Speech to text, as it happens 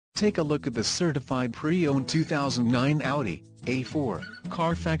take a look at the certified pre-owned 2009 Audi A4.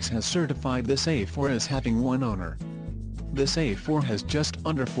 Carfax has certified this A4 as having one owner. This A4 has just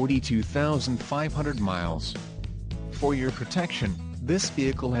under 42,500 miles. For your protection, this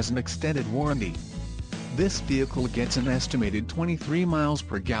vehicle has an extended warranty. This vehicle gets an estimated 23 miles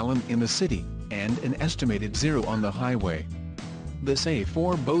per gallon in the city, and an estimated 0 on the highway. This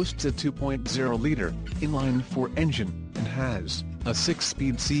A4 boasts a 2.0-liter inline-4 engine, and has a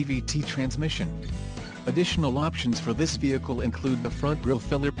 6-speed CVT transmission. Additional options for this vehicle include the front grille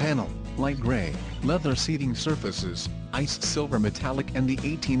filler panel, light gray, leather seating surfaces, ice silver metallic and the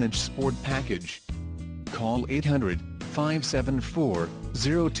 18-inch Sport package. Call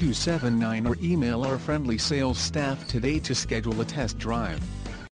 800-574-0279 or email our friendly sales staff today to schedule a test drive.